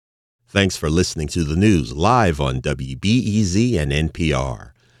Thanks for listening to the news live on WBEZ and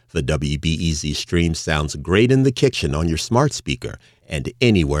NPR. The WBEZ stream sounds great in the kitchen on your smart speaker and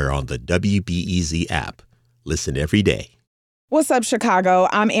anywhere on the WBEZ app. Listen every day. What's up, Chicago?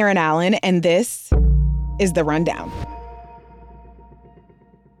 I'm Erin Allen, and this is The Rundown.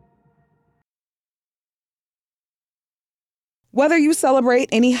 Whether you celebrate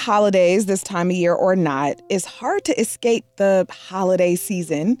any holidays this time of year or not, it's hard to escape the holiday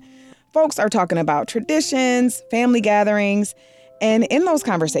season. Folks are talking about traditions, family gatherings, and in those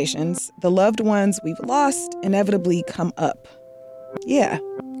conversations, the loved ones we've lost inevitably come up. Yeah,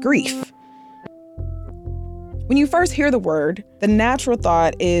 grief. When you first hear the word, the natural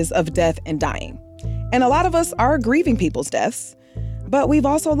thought is of death and dying. And a lot of us are grieving people's deaths, but we've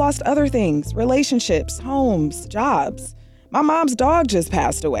also lost other things, relationships, homes, jobs. My mom's dog just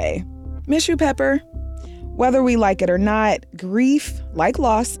passed away. Miss you, Pepper. Whether we like it or not, grief, like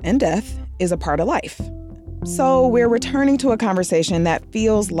loss and death, is a part of life. So we're returning to a conversation that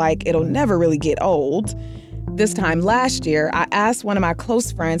feels like it'll never really get old. This time last year, I asked one of my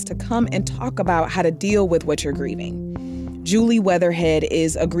close friends to come and talk about how to deal with what you're grieving. Julie Weatherhead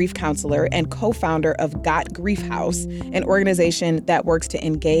is a grief counselor and co-founder of Got Grief House, an organization that works to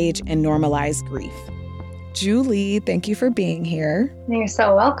engage and normalize grief. Julie, thank you for being here. You're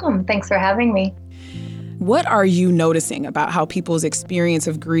so welcome. Thanks for having me. What are you noticing about how people's experience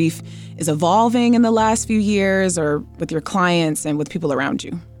of grief is evolving in the last few years, or with your clients and with people around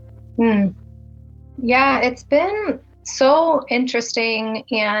you? Yeah, it's been so interesting,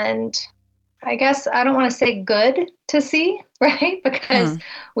 and I guess I don't want to say good to see, right? Because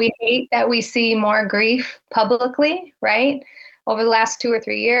we hate that we see more grief publicly, right? Over the last 2 or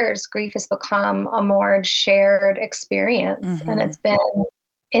 3 years, grief has become a more shared experience, and it's been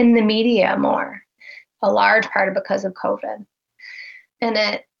in the media more, a large part of because of COVID. And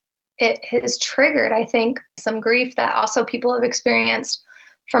it has triggered, I think, some grief that also people have experienced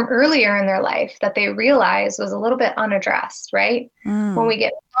from earlier in their life that they realized was a little bit unaddressed, right? When we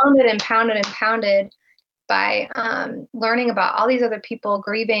get pounded and pounded and pounded by learning about all these other people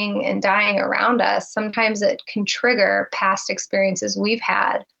grieving and dying around us, sometimes it can trigger past experiences we've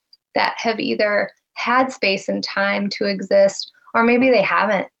had that have either had space and time to exist, or maybe they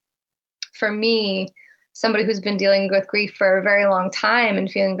haven't. For me, somebody who's been dealing with grief for a very long time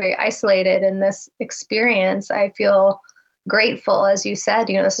and feeling very isolated in this experience, I feel grateful, as you said,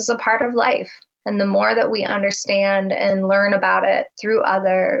 this is a part of life. And the more that we understand and learn about it through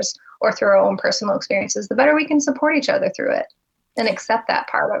others or through our own personal experiences, the better we can support each other through it and accept that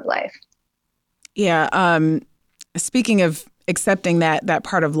part of life. Yeah. Speaking of accepting that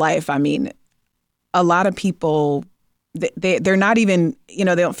part of life, I mean, a lot of people, they're not even, they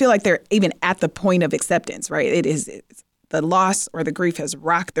don't feel like they're even at the point of acceptance, right? It's the loss or the grief has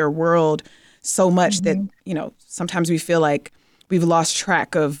rocked their world so much that, sometimes we feel like we've lost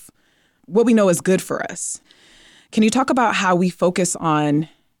track of what we know is good for us. Can you talk about how we focus on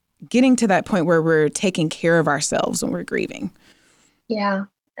getting to that point where we're taking care of ourselves when we're grieving? Yeah.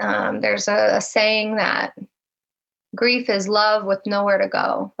 There's a saying that grief is love with nowhere to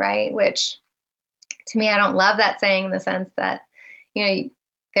go, right? Which to me, I don't love that saying in the sense that,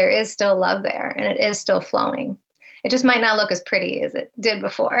 there is still love there and it is still flowing. It just might not look as pretty as it did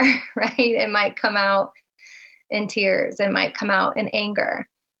before, right? It might come out in tears. It might come out in anger,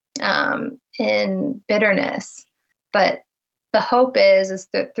 in bitterness. But the hope is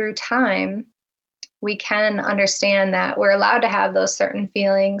that through time, we can understand that we're allowed to have those certain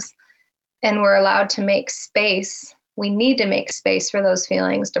feelings and we're allowed to make space. We need to make space for those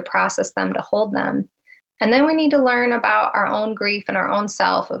feelings, to process them, to hold them. And then we need to learn about our own grief and our own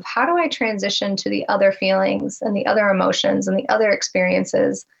self of how do I transition to the other feelings and the other emotions and the other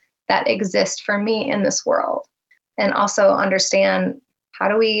experiences that exist for me in this world. And also understand how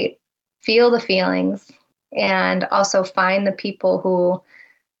do we feel the feelings and also find the people who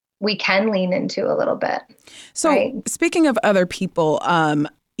we can lean into a little bit. So right? Speaking of other people,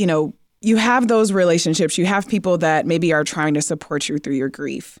 you have those relationships, you have people that maybe are trying to support you through your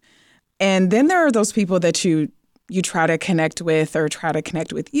grief. And then there are those people that you try to connect with or try to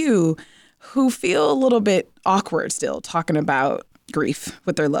connect with you who feel a little bit awkward still talking about grief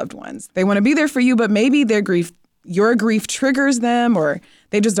with their loved ones. They want to be there for you, but maybe your grief triggers them, or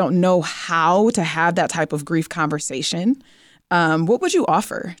they just don't know how to have that type of grief conversation. What would you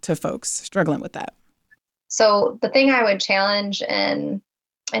offer to folks struggling with that? So the thing I would challenge and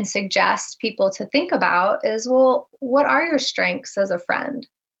suggest people to think about is, well, what are your strengths as a friend,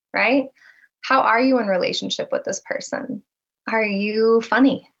 right? How are you in relationship with this person? Are you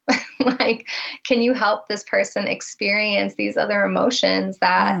funny? Like, can you help this person experience these other emotions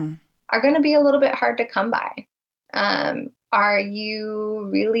that are going to be a little bit hard to come by. Are you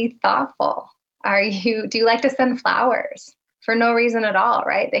really thoughtful? Do you like to send flowers for no reason at all,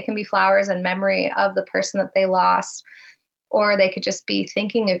 right? They can be flowers in memory of the person that they lost, or they could just be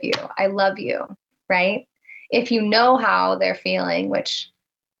thinking of you. I love you, right? If you know how they're feeling, which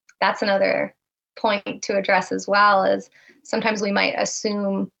that's another point to address as well, is sometimes we might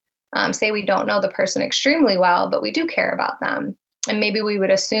assume, say we don't know the person extremely well, but we do care about them. And maybe we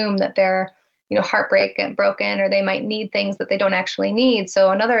would assume that they're, heartbroken, broken, or they might need things that they don't actually need.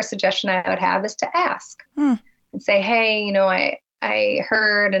 So another suggestion I would have is to ask and say, hey, I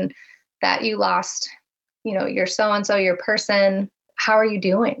heard and that you lost, your so-and-so, your person. How are you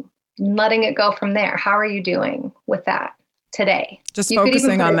doing? Letting it go from there. How are you doing with that today? Just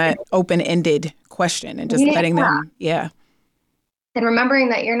focusing on that open-ended question and just letting them, And remembering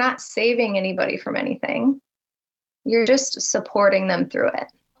that you're not saving anybody from anything. You're just supporting them through it.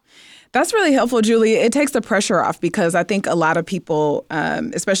 That's really helpful, Julie. It takes the pressure off, because I think a lot of people,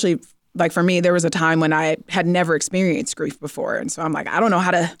 especially like for me, there was a time when I had never experienced grief before. And so I'm like, I don't know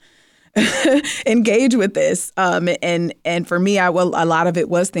how to engage with this. And for me, a lot of it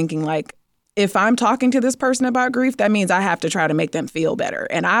was thinking like, if I'm talking to this person about grief, that means I have to try to make them feel better.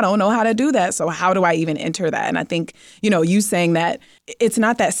 And I don't know how to do that. So how do I even enter that? And I think, you saying that it's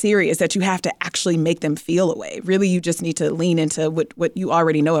not that serious, that you have to actually make them feel a way. Really, you just need to lean into what you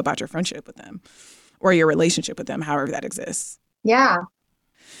already know about your friendship with them or your relationship with them, however that exists. Yeah.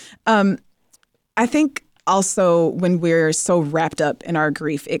 I think also when we're so wrapped up in our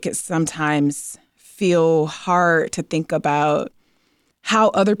grief, it can sometimes feel hard to think about how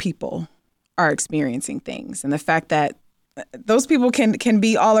other people are experiencing things, and the fact that those people can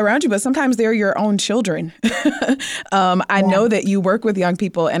be all around you, but sometimes they're your own children. I know that you work with young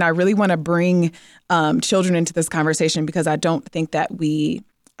people, and I really want to bring children into this conversation, because I don't think that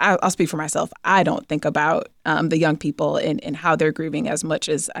I'll speak for myself. I don't think about the young people and how they're grieving as much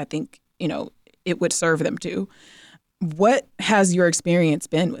as I think, it would serve them to. What has your experience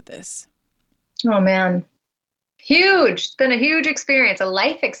been with this? Oh, man. Huge. It's been a huge experience, a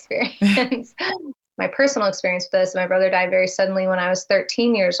life experience. My personal experience with this, my brother died very suddenly when I was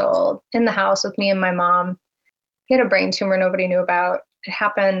 13 years old in the house with me and my mom. He had a brain tumor nobody knew about. It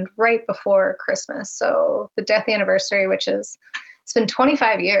happened right before Christmas. So the death anniversary, it's been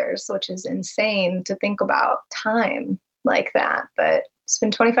 25 years, which is insane to think about time like that. But it's been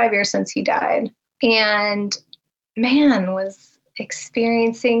 25 years since he died. And man, was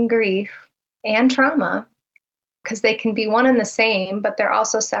experiencing grief and trauma, because they can be one and the same, but they're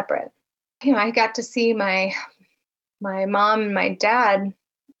also separate. I got to see my mom and my dad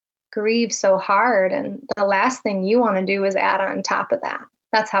grieve so hard, and the last thing you want to do is add on top of that.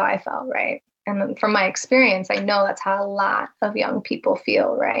 That's how I felt, right? And from my experience, I know that's how a lot of young people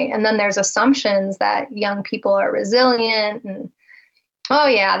feel, right? And then there's assumptions that young people are resilient and, oh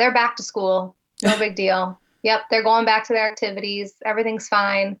yeah, they're back to school. No big deal. Yep, they're going back to their activities. Everything's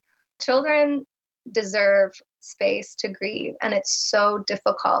fine. Children deserve space to grieve. And it's so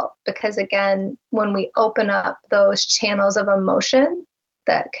difficult because, again, when we open up those channels of emotion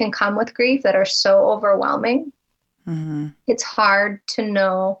that can come with grief that are so overwhelming, it's hard to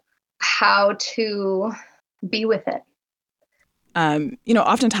know how to be with it.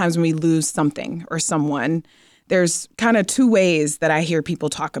 Oftentimes when we lose something or someone, there's kind of two ways that I hear people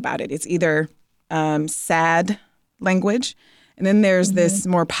talk about it. It's either sad language, and then there's this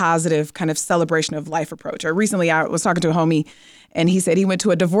more positive kind of celebration of life approach. Or recently I was talking to a homie, and he said he went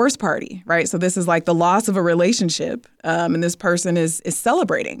to a divorce party, right? So this is like the loss of a relationship, and this person is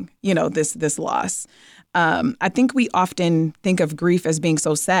celebrating, this loss. I think we often think of grief as being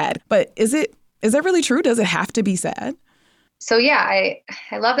so sad, but is that really true? Does it have to be sad? So yeah,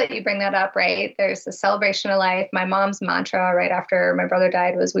 I love that you bring that up, right? There's the celebration of life. My mom's mantra right after my brother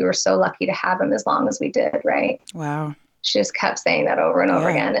died was, we were so lucky to have him as long as we did, right? Wow. She just kept saying that over and over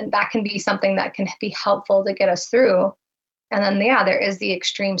again. And that can be something that can be helpful to get us through. And then, there is the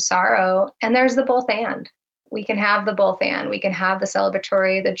extreme sorrow, and there's the both and. We can have the both and. We can have the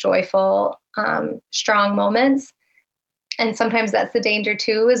celebratory, the joyful, strong moments. And sometimes that's the danger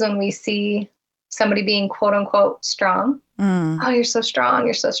too, is when we see somebody being quote unquote strong. Oh, you're so strong.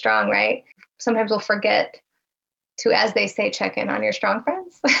 You're so strong, right? Sometimes we'll forget to, as they say, check in on your strong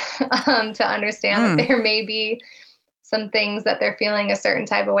friends to understand that there may be some things that they're feeling a certain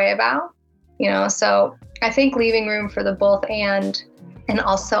type of way about, So I think leaving room for the both and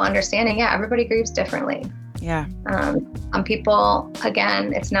also understanding, everybody grieves differently. Yeah. Some people,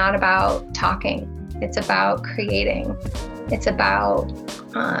 again, it's not about talking. It's about creating. It's about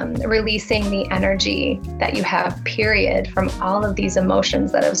releasing the energy that you have, period, from all of these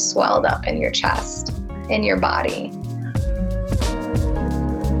emotions that have swelled up in your chest, in your body.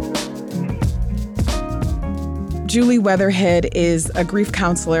 Julie Weatherhead is a grief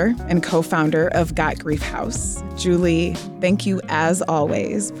counselor and co-founder of Got Grief House. Julie, thank you as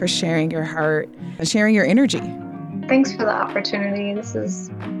always for sharing your heart and sharing your energy. Thanks for the opportunity.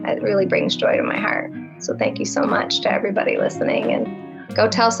 It really brings joy to my heart. So thank you so much to everybody listening, and go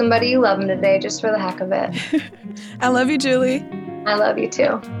tell somebody you love them today just for the heck of it. I love you, Julie. I love you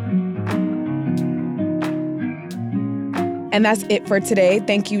too. And that's it for today.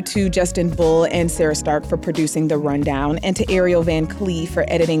 Thank you to Justin Bull and Sarah Stark for producing The Rundown, and to Ariel Van Clee for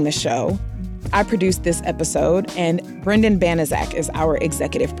editing the show. I produced this episode, and Brendan Banaszak is our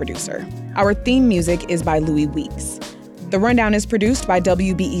executive producer. Our theme music is by Louis Weeks. The Rundown is produced by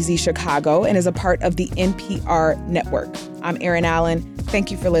WBEZ Chicago and is a part of the NPR network. I'm Erin Allen.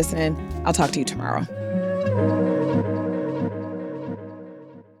 Thank you for listening. I'll talk to you tomorrow.